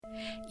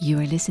You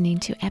are listening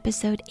to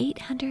episode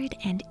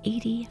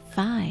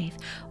 885.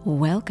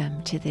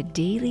 Welcome to the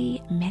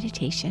Daily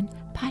Meditation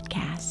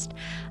Podcast.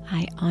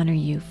 I honor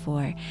you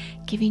for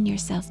giving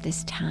yourself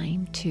this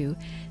time to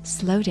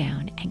slow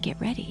down and get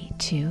ready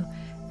to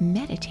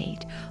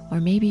meditate. Or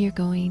maybe you're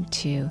going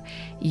to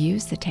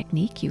use the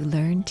technique you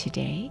learned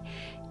today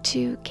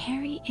to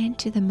carry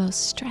into the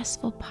most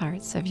stressful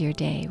parts of your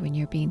day when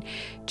you're being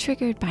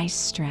triggered by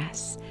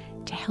stress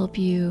to help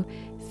you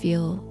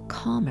feel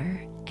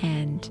calmer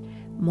and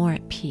more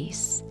at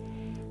peace.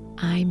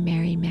 I'm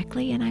Mary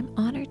Meckley, and I'm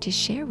honored to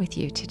share with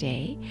you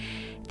today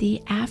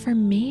the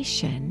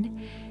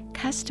affirmation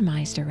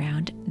customized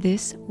around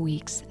this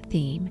week's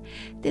theme.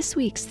 This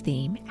week's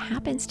theme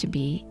happens to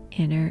be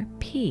inner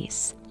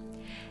peace.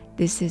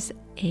 This is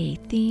a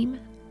theme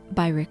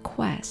by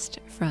request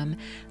from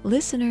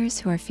listeners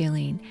who are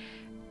feeling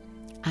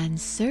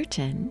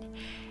uncertain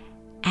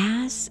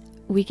as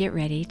we get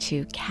ready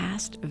to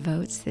cast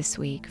votes this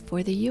week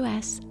for the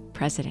U.S.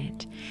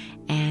 president.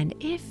 And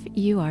if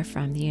you are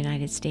from the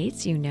United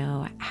States, you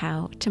know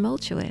how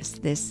tumultuous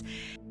this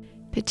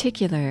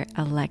particular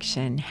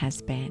election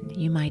has been.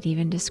 You might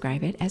even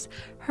describe it as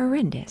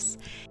horrendous.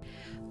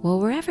 Well,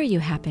 wherever you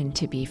happen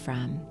to be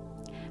from,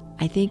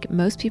 I think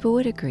most people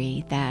would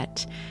agree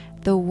that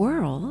the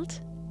world,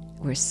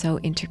 we're so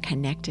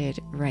interconnected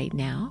right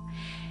now,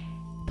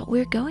 but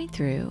we're going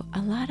through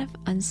a lot of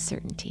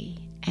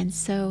uncertainty. And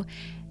so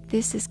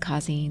this is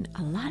causing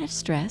a lot of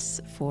stress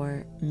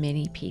for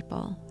many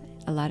people,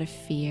 a lot of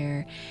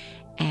fear,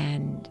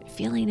 and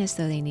feeling as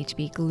though they need to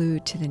be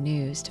glued to the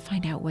news to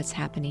find out what's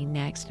happening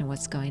next and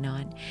what's going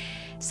on.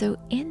 So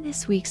in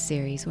this week's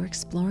series, we're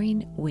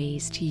exploring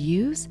ways to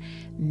use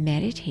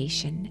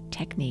meditation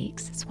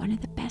techniques. It's one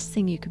of the best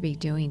things you could be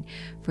doing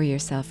for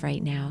yourself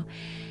right now.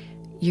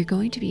 You're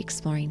going to be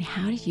exploring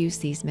how to use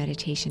these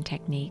meditation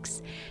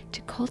techniques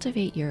to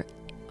cultivate your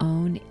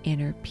own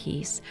inner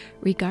peace,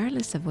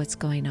 regardless of what's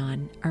going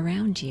on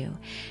around you.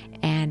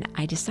 And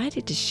I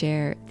decided to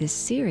share this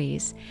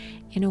series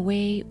in a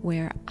way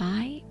where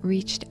I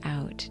reached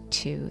out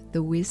to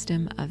the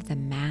wisdom of the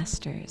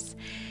masters,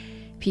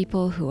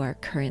 people who are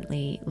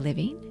currently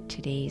living.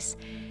 Today's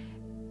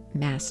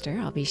master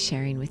I'll be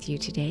sharing with you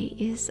today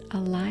is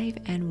alive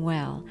and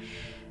well.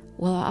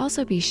 I'll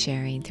also be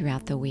sharing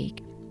throughout the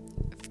week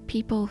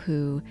people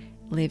who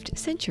lived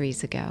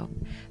centuries ago,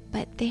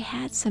 but they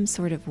had some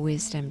sort of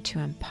wisdom to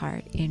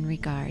impart in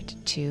regard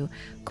to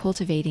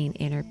cultivating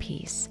inner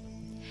peace.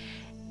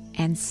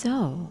 And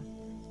so,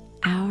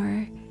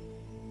 our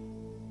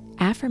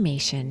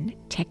affirmation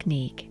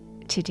technique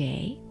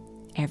today,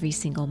 every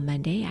single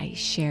Monday, I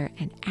share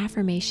an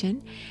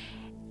affirmation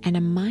and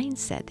a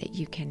mindset that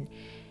you can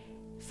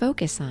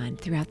focus on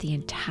throughout the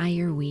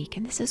entire week.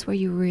 And this is where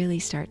you really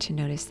start to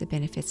notice the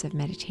benefits of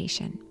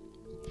meditation.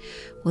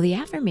 Well, the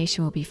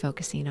affirmation we'll be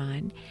focusing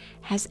on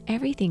has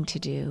everything to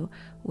do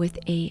with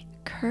a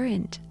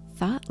current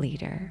thought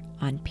leader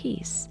on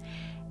peace,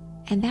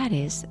 and that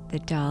is the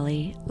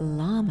Dalai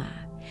Lama.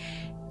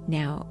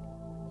 Now,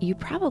 you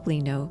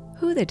probably know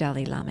who the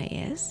Dalai Lama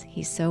is.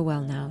 He's so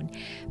well known.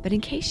 But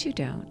in case you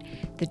don't,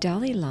 the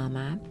Dalai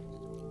Lama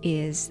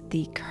is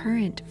the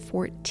current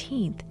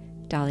 14th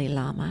Dalai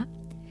Lama,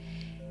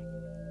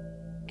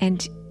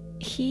 and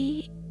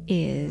he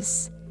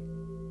is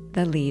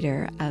the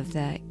leader of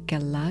the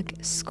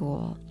Galag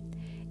school.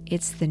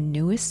 It's the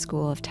newest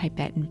school of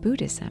Tibetan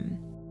Buddhism.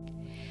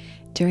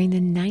 During the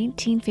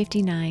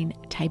 1959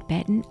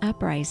 Tibetan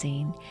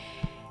uprising,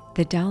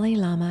 the Dalai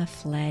Lama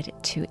fled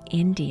to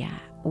India,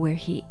 where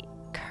he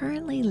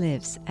currently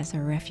lives as a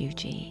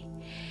refugee.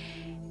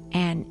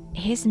 And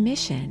his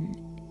mission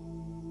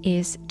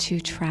is to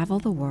travel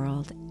the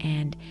world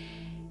and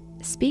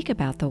speak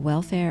about the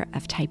welfare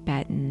of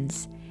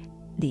Tibetans,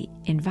 the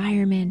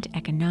environment,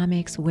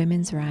 economics,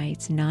 women's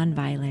rights,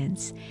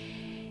 nonviolence,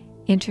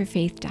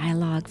 interfaith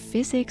dialogue,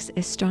 physics,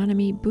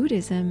 astronomy,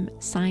 Buddhism,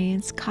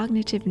 science,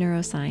 cognitive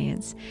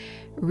neuroscience,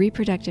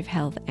 reproductive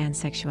health, and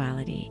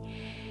sexuality.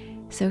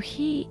 So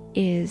he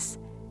is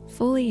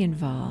fully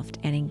involved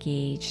and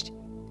engaged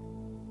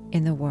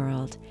in the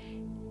world.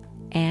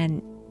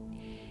 And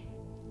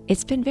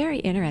it's been very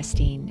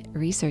interesting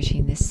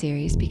researching this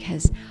series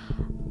because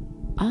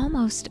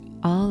almost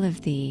all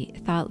of the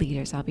thought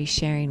leaders I'll be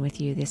sharing with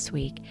you this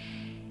week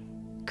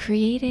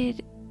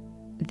created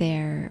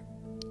their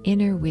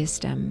inner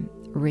wisdom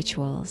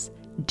rituals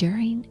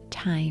during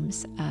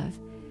times of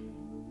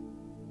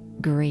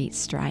great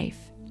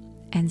strife.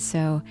 And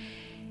so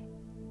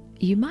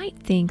you might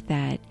think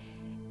that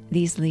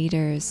these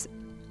leaders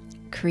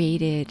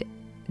created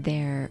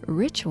their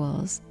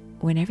rituals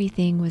when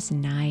everything was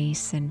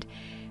nice and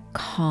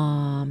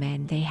calm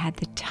and they had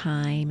the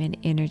time and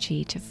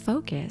energy to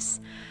focus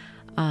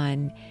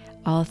on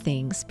all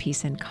things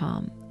peace and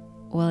calm.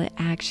 Well,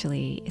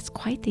 it's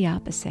quite the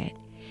opposite.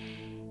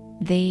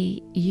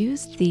 They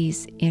used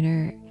these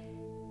inner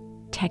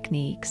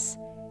techniques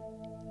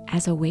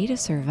as a way to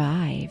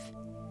survive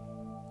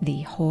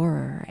the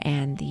horror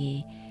and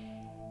the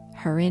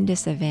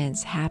horrendous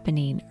events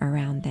happening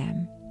around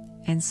them.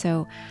 And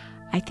so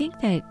I think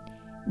that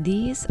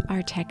these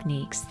are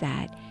techniques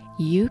that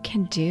you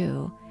can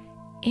do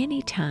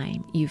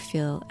anytime you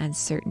feel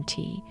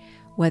uncertainty,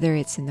 whether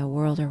it's in the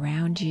world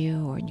around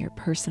you or in your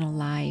personal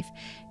life,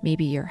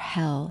 maybe your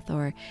health,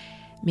 or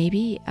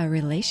maybe a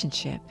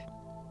relationship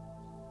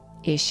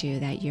issue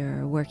that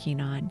you're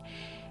working on.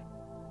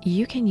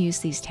 You can use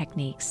these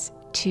techniques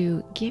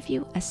to give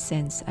you a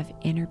sense of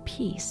inner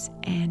peace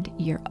and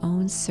your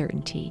own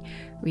certainty,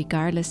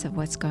 regardless of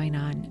what's going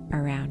on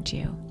around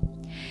you.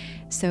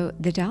 So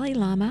the Dalai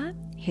Lama,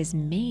 his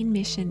main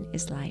mission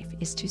in life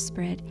is to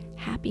spread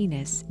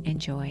happiness and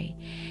joy.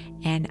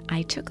 And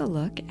I took a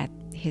look at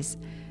his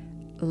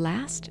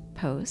last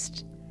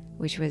post,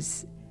 which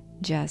was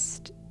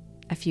just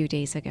a few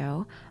days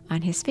ago,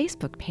 on his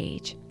Facebook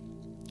page.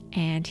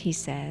 And he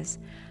says,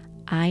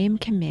 "I am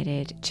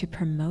committed to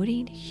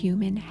promoting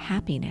human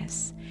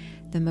happiness,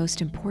 the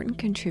most important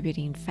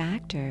contributing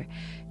factor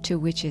to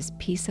which is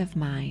peace of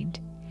mind.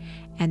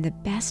 And the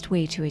best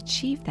way to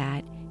achieve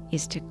that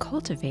is to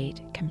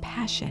cultivate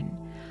compassion.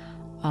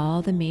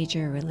 All the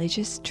major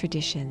religious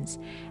traditions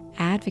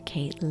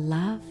advocate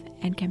love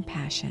and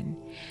compassion.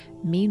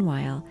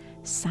 Meanwhile,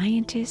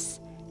 scientists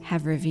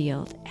have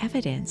revealed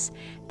evidence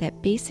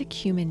that basic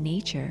human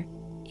nature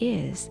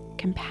is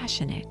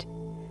compassionate.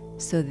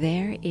 So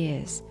there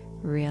is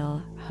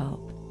real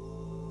hope."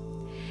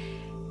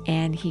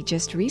 And he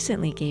just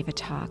recently gave a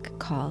talk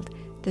called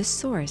 "The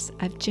Source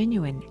of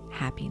Genuine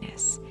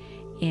Happiness"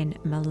 in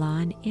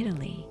Milan,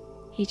 Italy.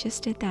 He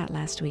just did that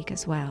last week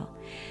as well.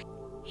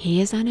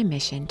 He is on a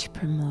mission to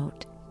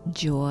promote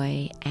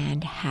joy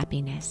and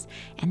happiness,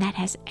 and that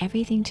has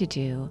everything to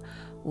do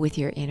with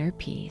your inner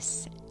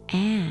peace.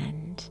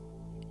 And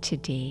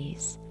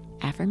today's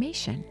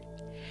affirmation.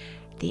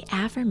 The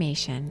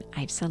affirmation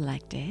I've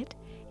selected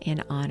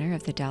in honor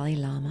of the Dalai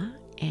Lama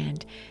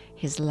and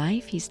his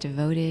life he's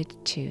devoted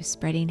to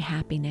spreading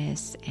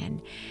happiness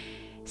and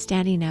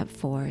standing up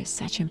for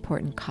such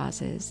important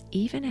causes,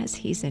 even as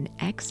he's in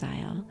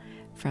exile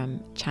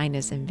from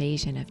China's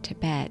invasion of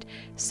Tibet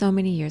so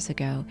many years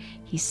ago.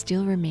 He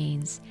still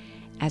remains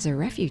as a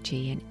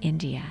refugee in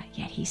India,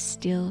 yet he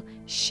still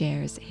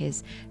shares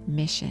his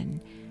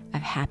mission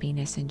of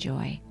happiness and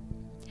joy.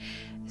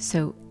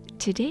 So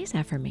today's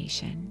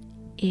affirmation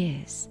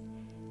is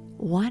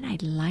one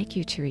I'd like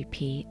you to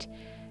repeat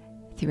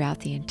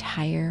throughout the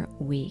entire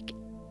week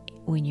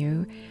when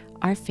you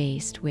are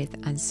faced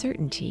with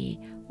uncertainty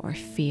or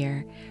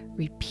fear.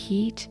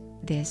 Repeat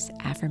this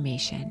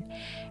affirmation.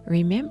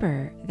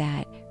 Remember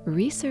that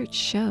research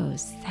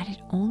shows that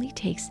it only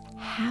takes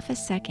half a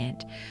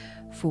second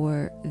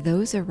for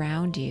those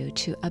around you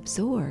to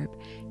absorb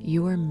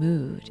your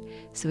mood.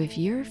 So if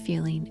you're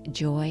feeling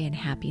joy and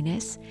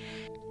happiness,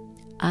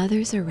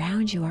 others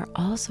around you are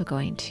also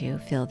going to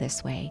feel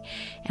this way.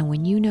 And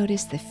when you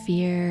notice the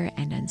fear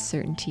and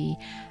uncertainty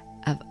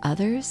of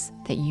others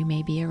that you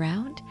may be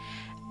around,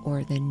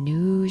 or the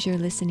news you're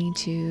listening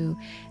to,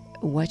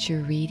 what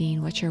you're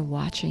reading, what you're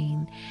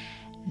watching,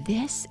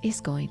 this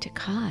is going to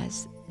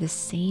cause the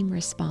same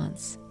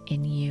response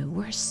in you.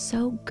 We're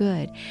so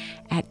good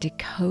at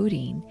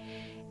decoding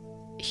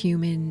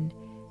human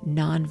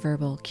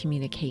nonverbal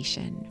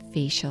communication,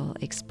 facial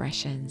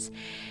expressions.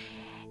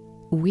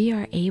 We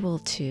are able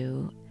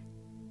to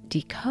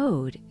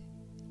decode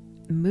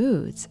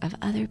moods of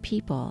other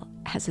people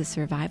as a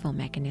survival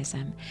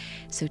mechanism.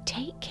 So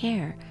take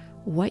care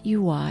what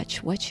you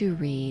watch, what you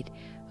read,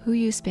 who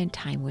you spend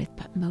time with,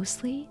 but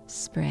mostly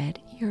spread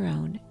your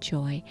own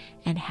joy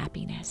and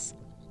happiness.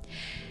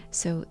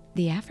 So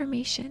the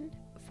affirmation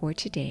for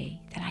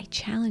today that I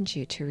challenge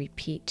you to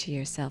repeat to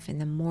yourself in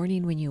the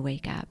morning when you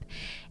wake up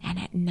and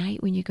at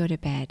night when you go to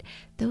bed,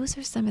 those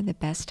are some of the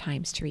best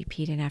times to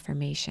repeat an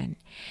affirmation.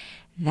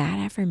 That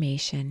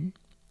affirmation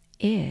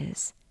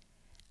is,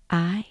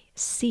 "I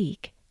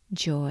seek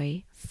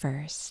joy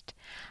first.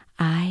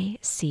 I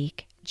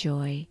seek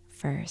joy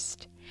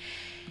first."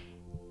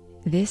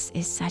 This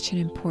is such an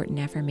important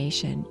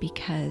affirmation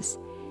because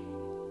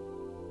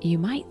you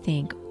might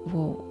think,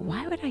 well,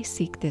 why would I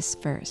seek this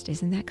first?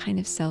 Isn't that kind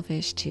of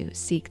selfish to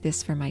seek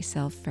this for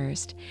myself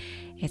first?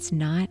 It's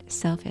not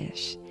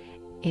selfish.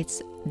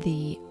 It's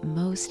the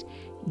most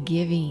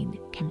giving,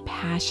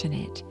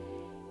 compassionate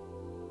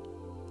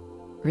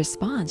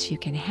response you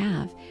can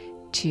have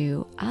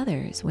to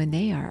others when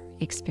they are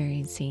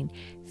experiencing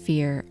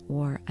fear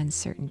or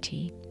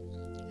uncertainty.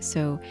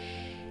 So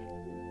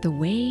the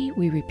way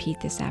we repeat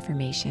this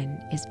affirmation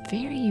is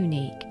very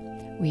unique.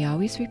 We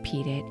always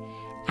repeat it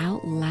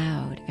out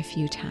loud a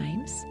few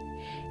times,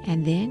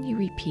 and then you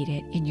repeat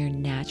it in your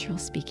natural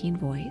speaking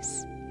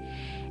voice,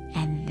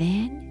 and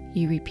then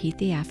you repeat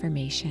the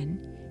affirmation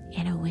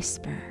in a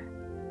whisper,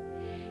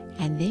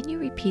 and then you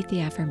repeat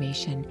the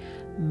affirmation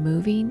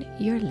moving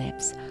your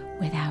lips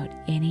without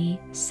any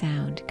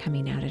sound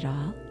coming out at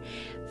all.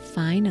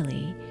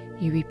 Finally,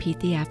 you repeat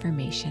the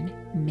affirmation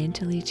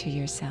mentally to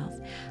yourself,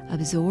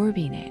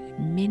 absorbing it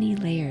many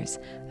layers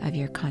of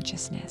your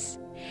consciousness.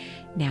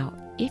 Now,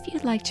 if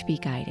you'd like to be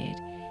guided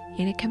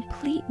in a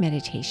complete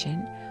meditation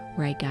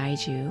where I guide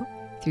you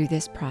through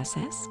this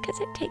process, because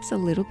it takes a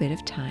little bit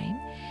of time,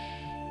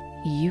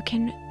 you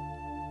can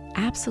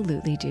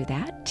absolutely do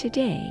that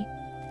today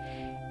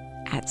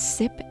at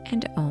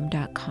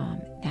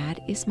sipandom.com. That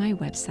is my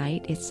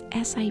website. It's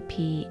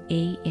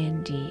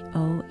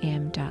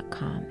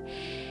sipandom.com.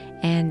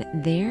 And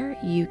there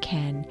you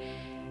can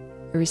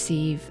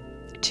receive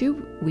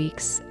 2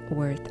 weeks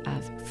worth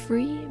of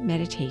free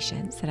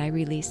meditations that I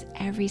release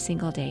every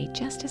single day.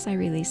 Just as I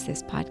release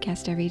this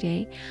podcast every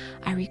day,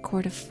 I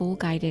record a full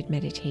guided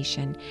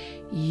meditation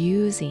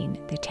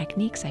using the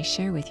techniques I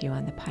share with you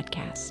on the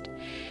podcast.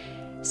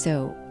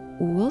 So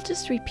we'll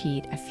just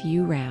repeat a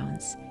few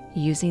rounds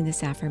using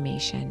this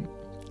affirmation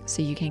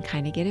so you can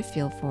kind of get a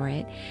feel for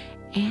it,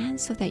 and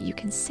so that you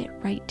can sit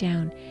right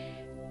down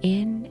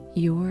in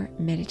your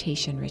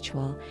meditation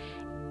ritual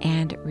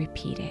and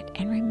repeat it.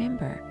 And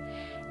remember,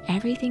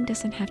 everything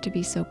doesn't have to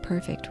be so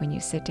perfect when you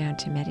sit down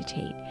to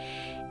meditate.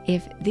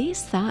 If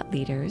these thought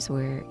leaders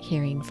we're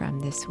hearing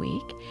from this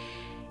week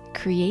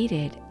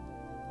created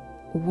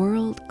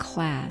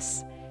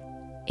world-class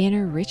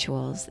inner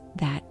rituals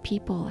that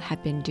people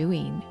have been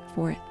doing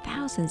for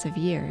thousands of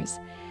years,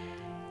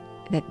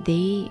 that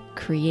they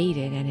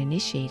created and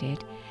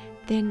initiated,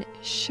 then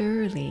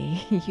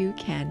surely you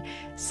can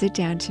sit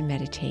down to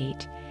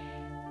meditate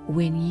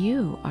when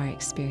you are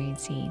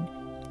experiencing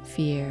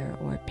fear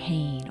or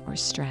pain or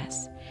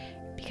stress.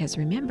 Because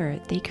remember,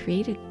 they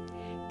created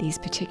these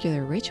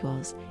particular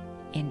rituals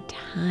in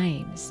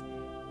times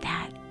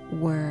that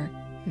were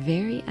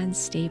very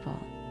unstable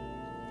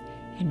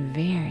and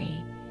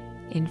very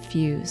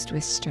infused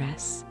with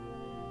stress.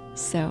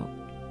 So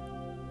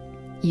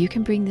you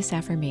can bring this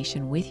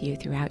affirmation with you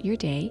throughout your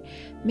day,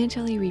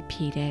 mentally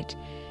repeat it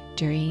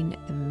during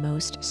the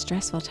most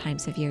stressful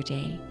times of your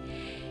day.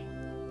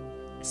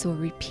 So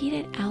repeat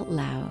it out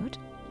loud,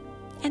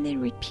 and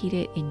then repeat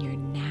it in your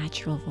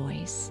natural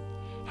voice,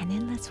 and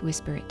then let's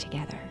whisper it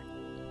together.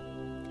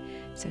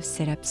 So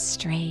sit up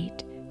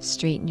straight,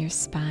 straighten your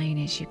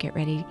spine as you get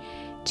ready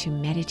to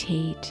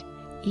meditate.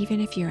 Even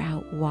if you're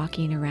out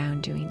walking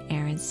around doing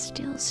errands,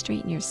 still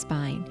straighten your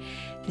spine.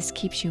 This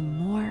keeps you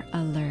more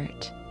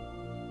alert.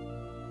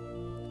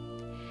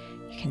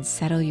 You can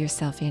settle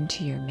yourself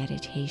into your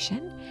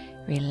meditation,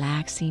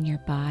 relaxing your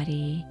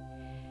body,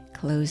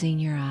 closing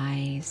your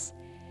eyes,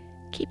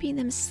 keeping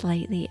them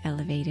slightly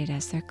elevated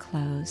as they're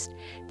closed.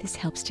 This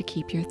helps to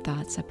keep your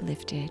thoughts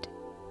uplifted.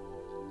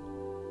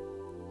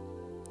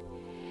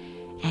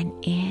 And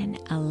in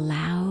a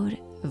loud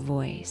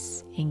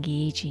voice,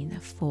 engaging the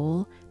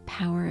full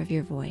power of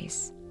your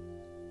voice,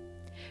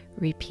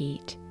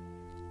 repeat,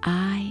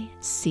 I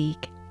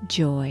seek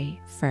joy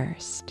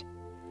first.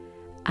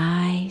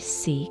 I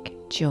seek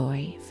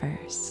joy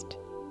first.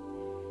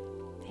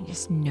 And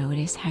just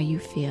notice how you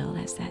feel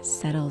as that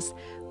settles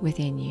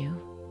within you.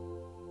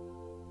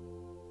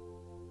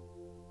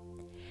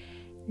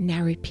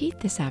 Now repeat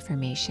this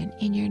affirmation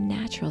in your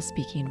natural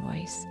speaking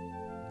voice.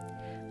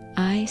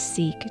 I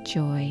seek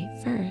joy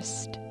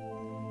first.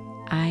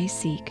 I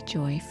seek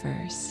joy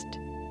first.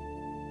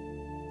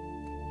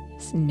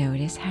 Just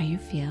notice how you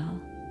feel.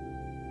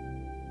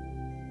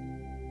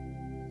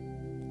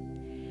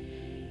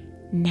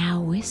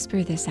 Now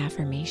whisper this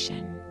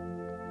affirmation.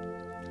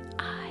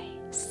 I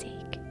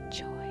seek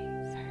joy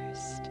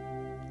first.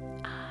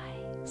 I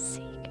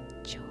seek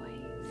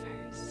joy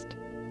first.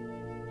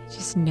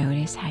 Just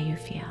notice how you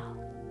feel.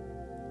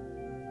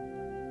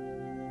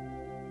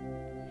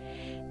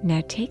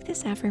 Now take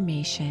this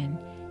affirmation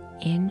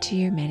into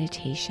your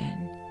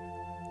meditation,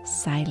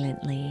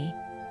 silently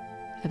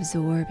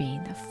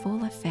absorbing the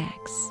full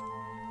effects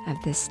of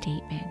this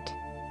statement.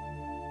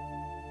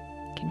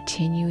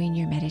 Continuing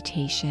your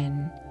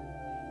meditation.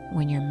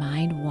 When your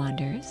mind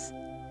wanders,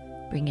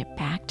 bring it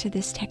back to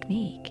this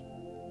technique,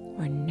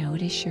 or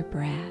notice your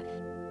breath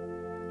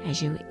as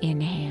you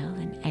inhale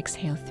and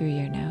exhale through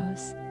your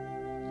nose.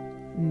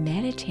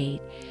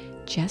 Meditate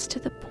just to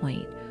the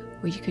point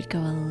where you could go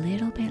a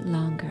little bit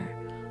longer,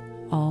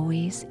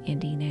 always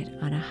ending it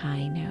on a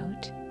high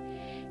note.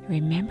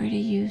 Remember to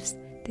use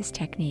this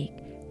technique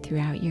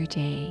throughout your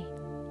day.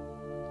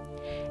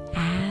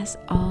 As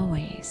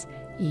always,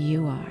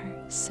 you are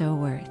so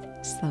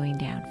worth slowing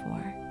down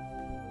for.